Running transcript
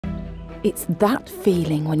It's that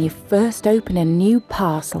feeling when you first open a new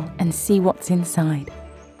parcel and see what's inside,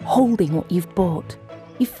 holding what you've bought.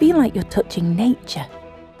 You feel like you're touching nature.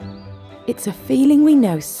 It's a feeling we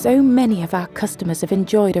know so many of our customers have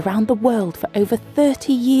enjoyed around the world for over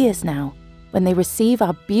 30 years now, when they receive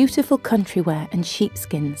our beautiful country wear and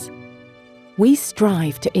sheepskins. We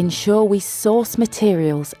strive to ensure we source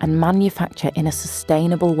materials and manufacture in a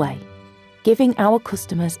sustainable way, giving our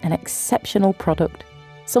customers an exceptional product,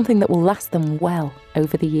 something that will last them well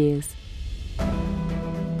over the years.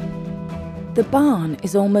 The barn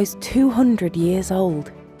is almost 200 years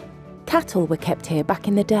old. Cattle were kept here back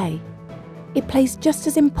in the day. It plays just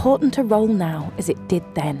as important a role now as it did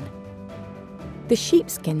then. The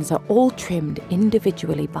sheepskins are all trimmed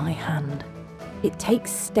individually by hand. It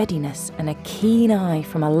takes steadiness and a keen eye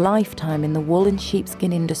from a lifetime in the wool and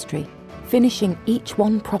sheepskin industry, finishing each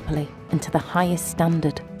one properly and to the highest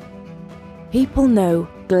standard. People know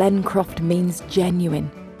Glencroft means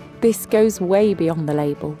genuine. This goes way beyond the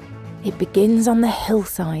label. It begins on the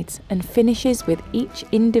hillsides and finishes with each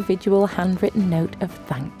individual handwritten note of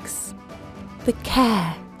thanks. The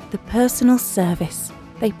care, the personal service,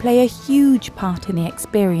 they play a huge part in the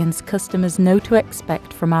experience customers know to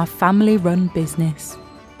expect from our family-run business.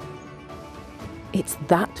 It's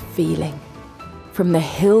that feeling. From the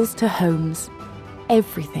hills to homes,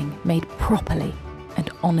 everything made properly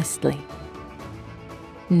and honestly.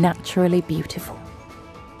 Naturally beautiful.